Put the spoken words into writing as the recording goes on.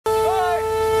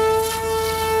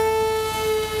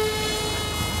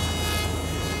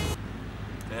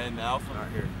Alpha. Not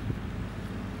here.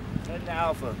 Heading to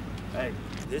Alpha. Hey,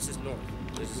 this is north.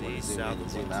 This is east, south, and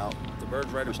zoom west. out. The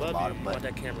bird's right Push the above bottom you. You want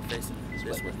button. that camera facing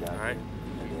this way, down all right?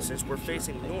 here. Since we're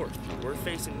facing north,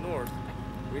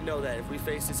 we know that if we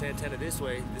face this antenna this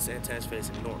way, this antenna is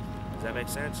facing north. Does that make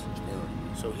sense?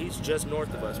 So he's just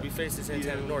north of us. We face this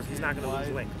antenna north. He's not going to lose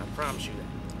link. I promise you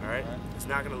that. All right? He's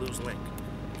not going to lose link.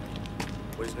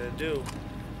 What he's going to do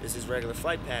is his regular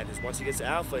flight pattern is once he gets to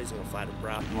Alpha, he's going to fly to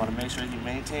Bravo. You want to make sure he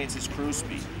maintains his cruise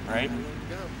speed, right?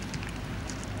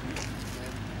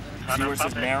 See where it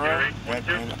says narrow?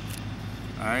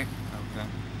 All right.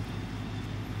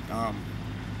 Okay.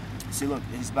 See, look,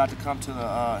 he's about to come to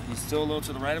the. He's still a little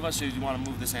to the right of us. So you want to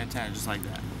move this antenna just like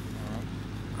that.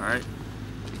 All right.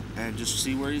 And just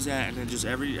see where he's at, and then just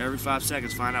every 5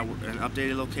 seconds find out an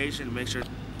updated location and make sure.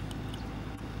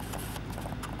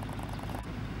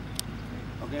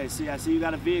 Okay. See, I see you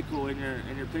got a vehicle in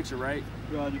your picture, right?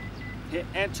 Roger. Hit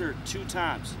enter 2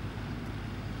 times.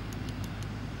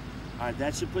 All right,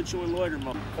 that should put you in loiter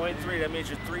mode. 0.3, that means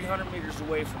you're 300 meters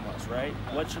away from us, right?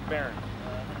 What's your bearing?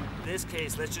 In this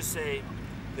case, let's just say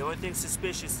the only thing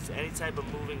suspicious is any type of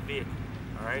moving vehicle,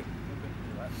 all right?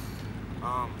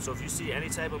 So if you see any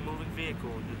type of moving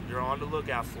vehicle, you're on the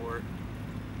lookout for it.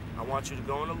 I want you to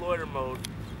go into loiter mode.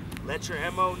 Let your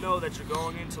MO know that you're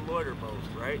going into loiter mode,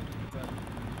 right?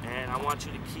 And I want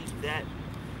you to keep that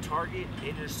target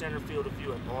in your center field of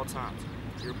view at all times.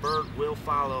 Your bird will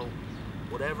follow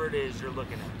whatever it is you're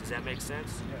looking at. Does that make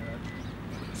sense? Yeah.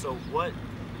 So what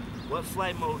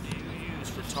flight mode do you use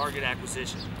for target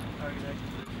acquisition? Target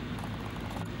acquisition.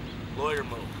 Loiter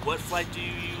mode. What flight do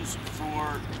you use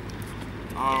for?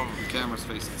 The camera's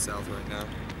facing south right now.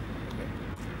 Okay.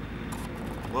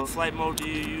 What flight mode do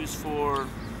you use for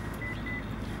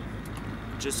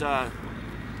just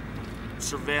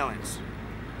surveillance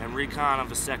and recon of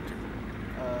a sector?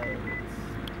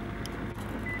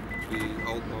 The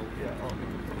alt mode. Yeah, alt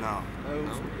mode. No.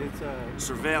 It's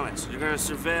surveillance. You're gonna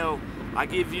surveil. I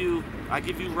give you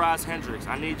Roz Hendricks.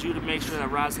 I need you to make sure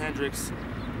that Roz Hendricks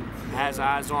has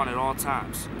eyes on at all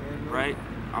times, right?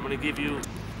 I'm gonna give you.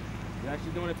 You're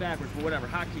actually doing it backwards, but whatever.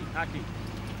 Hotkey.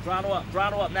 Throttle up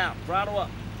now. Throttle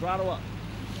up.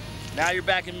 Now you're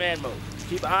back in man mode.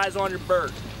 Keep eyes on your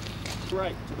bird. To the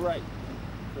right. Other right.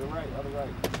 All right,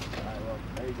 well,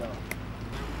 there you go.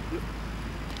 2,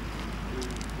 4,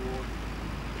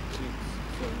 6,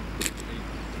 7, 8.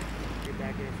 Get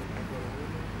back in from that little.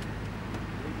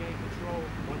 Regain control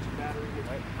once your battery gets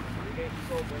right. Regain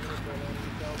control, bring it up, right on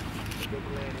yourself. Good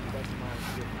landing, that's mine.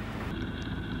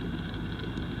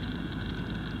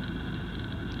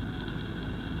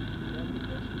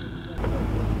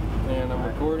 And I'm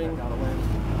recording, so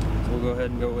we'll go ahead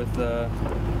and go with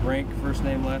rank, first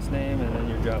name, last name, and then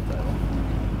your job title.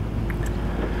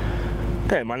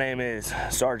 Okay, my name is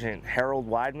Sergeant Harold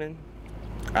Weidman.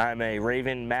 I'm a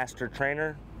Raven Master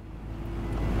Trainer.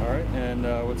 All right, and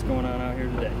what's going on out here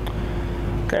today?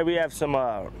 Okay, we have some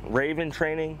Raven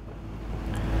training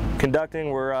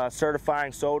conducting. We're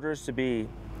certifying soldiers to be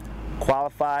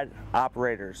qualified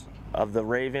operators of the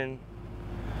Raven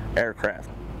aircraft.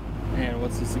 And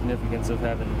what's the significance of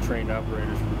having trained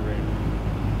operators for the Raven?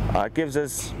 It gives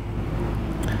us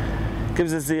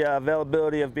the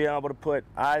availability of being able to put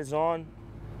eyes on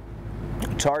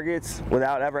targets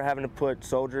without ever having to put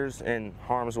soldiers in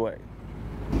harm's way.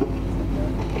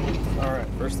 All right,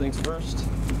 first things first,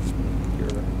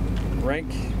 your rank,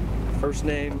 first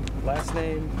name, last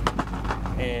name,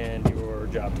 and your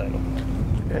job title.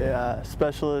 Okay,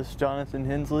 Specialist Jonathan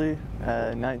Hensley,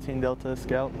 19 Delta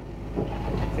Scout.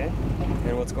 Okay,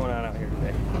 and what's going on out here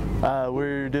today?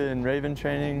 We're doing Raven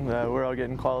training. We're all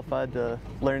getting qualified to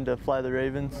learn to fly the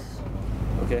Ravens.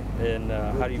 Okay, and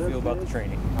how do you feel about the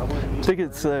training? I think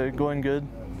it's going good.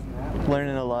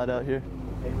 Learning a lot out here.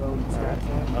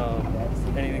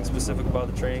 Anything specific about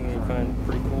the training that you find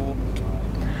pretty cool?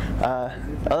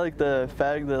 I like the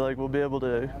fact that we'll be able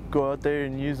to go out there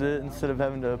and use it instead of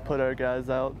having to put our guys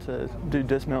out to do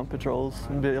dismount patrols.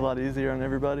 It'd be a lot easier on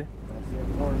everybody.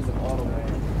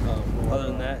 Other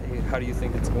than that, how do you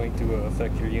think it's going to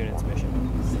affect your unit's mission?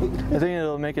 I think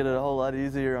it'll make it a whole lot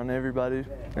easier on everybody.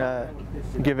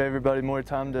 Give everybody more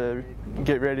time to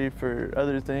get ready for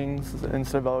other things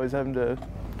instead of always having to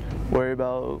worry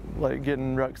about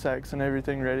getting rucksacks and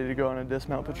everything ready to go on a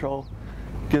dismount patrol.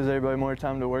 Gives everybody more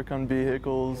time to work on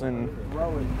vehicles and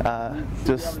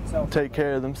just take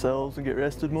care of themselves and get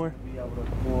rested more.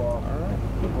 All right.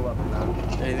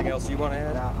 Anything else you want to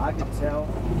add? I can tell.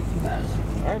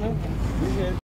 All right, man.